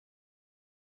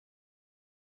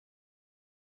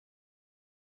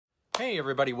Hey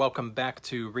everybody, welcome back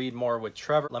to Read More with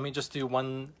Trevor. Let me just do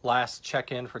one last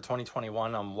check-in for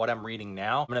 2021 on what I'm reading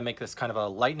now. I'm going to make this kind of a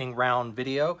lightning round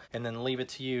video and then leave it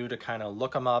to you to kind of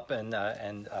look them up and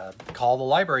call the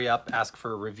library up, ask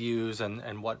for reviews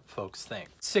and what folks think.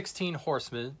 16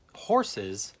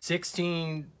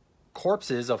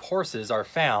 corpses of horses are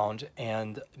found,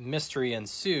 and mystery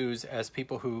ensues as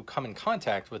people who come in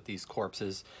contact with these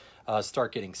corpses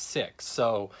start getting sick.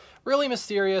 So really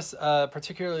mysterious,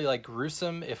 particularly like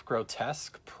gruesome if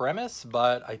grotesque premise,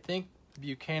 but I think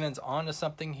Buchanan's onto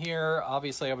something here.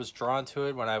 Obviously I was drawn to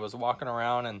it when I was walking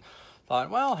around and thought,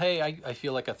 well, hey, I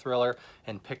feel like a thriller,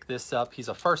 and picked this up. He's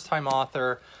a first-time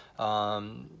author.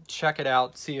 Check it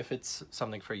out, see if it's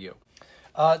something for you.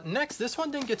 Next, this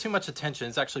one didn't get too much attention.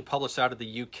 It's actually published out of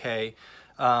the UK,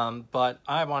 but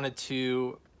I wanted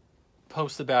to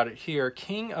post about it here.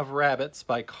 King of Rabbits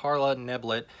by Carla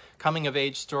Neblett. Coming of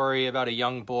age story about a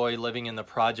young boy living in the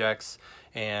projects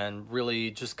and really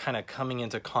just kind of coming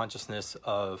into consciousness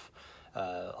of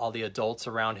all the adults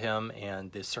around him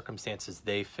and the circumstances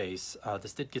they face.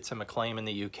 This did get some acclaim in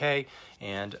the UK,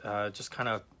 and just kind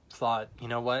of thought, you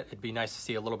know what, it'd be nice to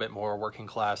see a little bit more working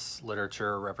class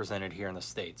literature represented here in the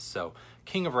States. So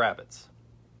King of Rabbits.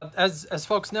 As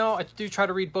folks know, I do try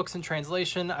to read books in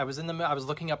translation. I was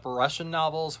looking up Russian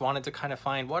novels, wanted to kind of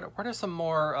find what are some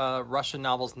more Russian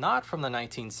novels, not from the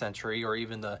 19th century or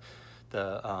even the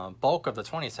bulk of the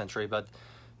 20th century, but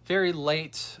very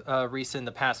late, recent,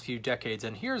 the past few decades.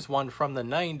 And here's one from the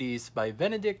 90s by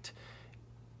Benedict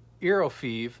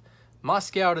Erofeev,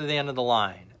 Moscow to the End of the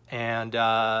Line. And,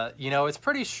 you know, it's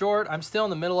pretty short. I'm still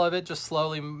in the middle of it, just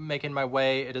slowly making my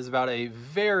way. It is about a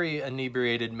very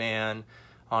inebriated man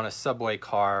on a subway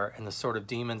car and the sort of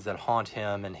demons that haunt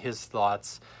him and his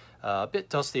thoughts. A bit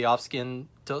Dostoevskian.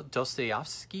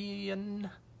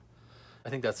 I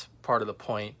think that's part of the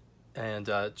point. And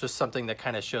just something that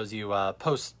kind of shows you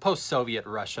post-Soviet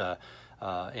Russia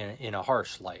in a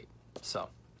harsh light.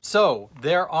 So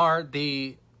there are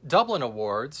the Dublin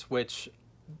Awards, which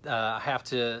I have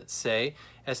to say,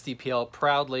 SDPL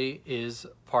proudly is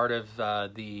part of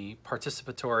the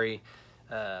participatory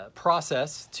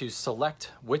process to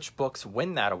select which books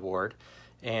win that award.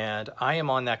 And I am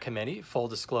on that committee. Full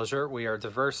disclosure, we are a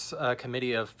diverse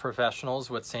committee of professionals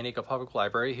with San Diego Public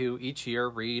Library who each year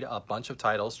read a bunch of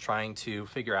titles trying to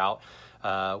figure out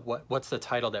what's the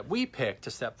title that we pick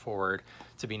to step forward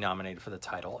to be nominated for the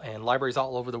title. And libraries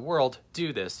all over the world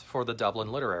do this for the Dublin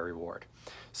Literary Award.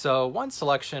 So one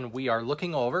selection we are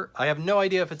looking over. I have no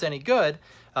idea if it's any good.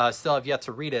 Still have yet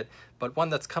to read it. But one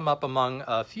that's come up among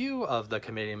a few of the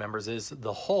committee members is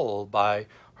The Hole by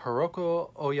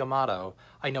Hiroko Oyamado.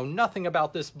 I know nothing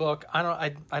about this book. I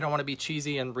don't want to be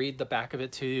cheesy and read the back of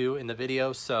it to you in the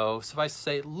video. So suffice to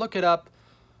say, look it up.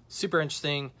 Super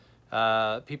interesting.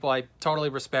 People I totally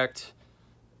respect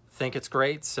think it's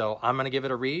great. So I'm going to give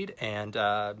it a read, and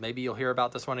maybe you'll hear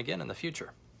about this one again in the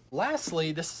future.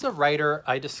 Lastly, this is a writer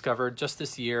I discovered just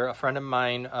this year. A friend of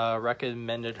mine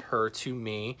recommended her to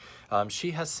me.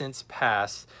 She has since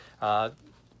passed.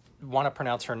 Want to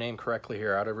pronounce her name correctly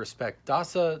here out of respect.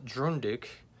 Dasa Drundic.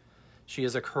 She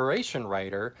is a Croatian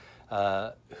writer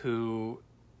who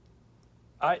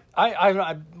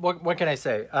what can I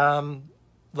say?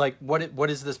 Like what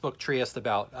is this book Trieste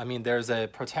about? I mean, there's a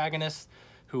protagonist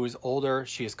who is older.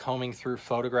 She is combing through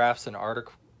photographs and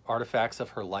artifacts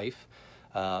of her life.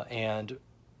 And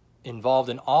involved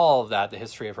in all of that, the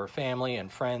history of her family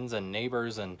and friends and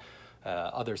neighbors and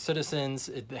other citizens,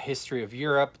 the history of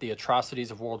Europe, the atrocities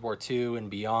of World War II and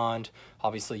beyond,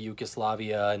 obviously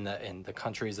Yugoslavia and the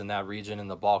countries in that region and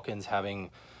the Balkans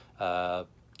having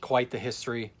quite the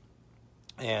history.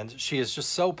 And she is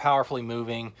just so powerfully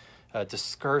moving,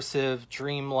 discursive,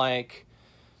 dreamlike,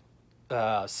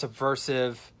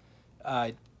 subversive.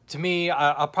 To me,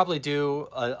 I'll probably do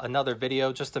another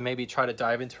video just to maybe try to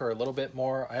dive into her a little bit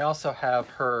more. I also have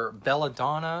her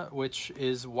Belladonna, which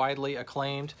is widely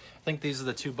acclaimed. I think these are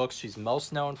the two books she's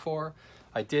most known for.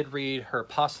 I did read her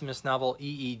posthumous novel,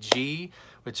 EEG,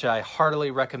 which I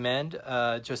heartily recommend.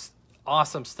 Just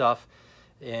awesome stuff.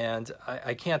 And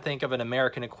I can't think of an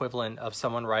American equivalent of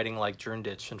someone writing like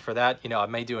Drundic. And for that, you know, I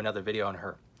may do another video on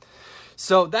her.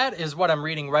 So that is what I'm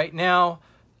reading right now.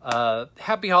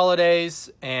 Happy holidays,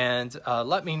 and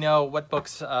let me know what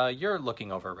books you're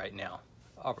looking over right now.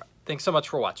 All right. Thanks so much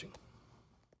for watching.